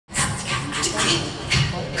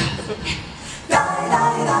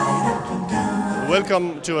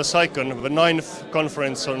Welcome to a CyCon, the 9th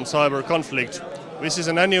conference on cyber conflict. This is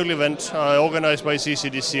an annual event organized by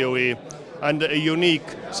CCDCOE and a unique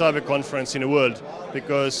cyber conference in the world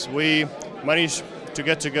because we managed to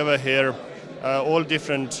get together here all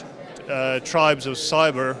different tribes of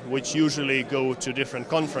cyber which usually go to different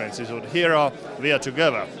conferences. So here we are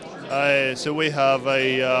together. So we have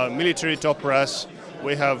a military top brass,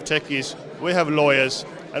 we have techies, we have lawyers,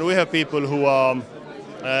 and we have people who are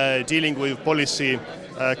dealing with policy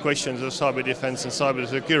questions of cyber defense and cyber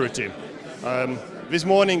security. This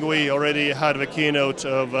morning we already had the keynote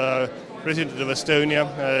of President of Estonia,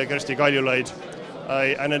 Kersti Kaljulaid,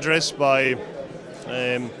 an address by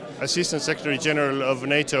Assistant Secretary General of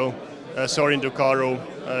NATO, Sorin Ducaru.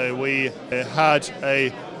 We had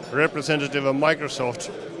a representative of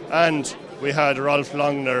Microsoft, and we had Ralph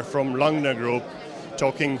Langner from Langner Group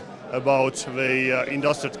talking about the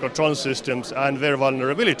industrial control systems and their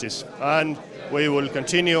vulnerabilities. And we will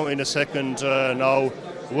continue in a second now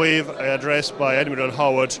with an address by Admiral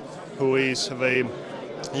Howard, who is the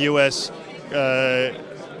U.S.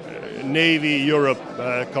 Navy Europe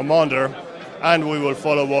commander, and we will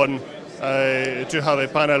follow on to have a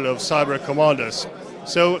panel of cyber commanders.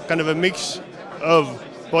 So kind of a mix of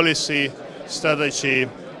policy, strategy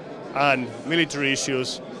and military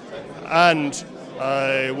issues, and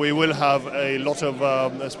we will have a lot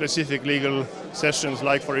of specific legal sessions,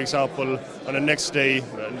 like for example on the next day,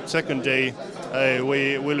 second day,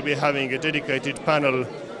 we will be having a dedicated panel,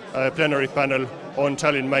 plenary panel on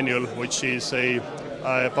Tallinn Manual, which is a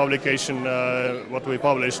publication what we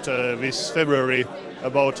published this February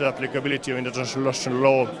about applicability of international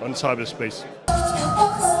law on cyberspace.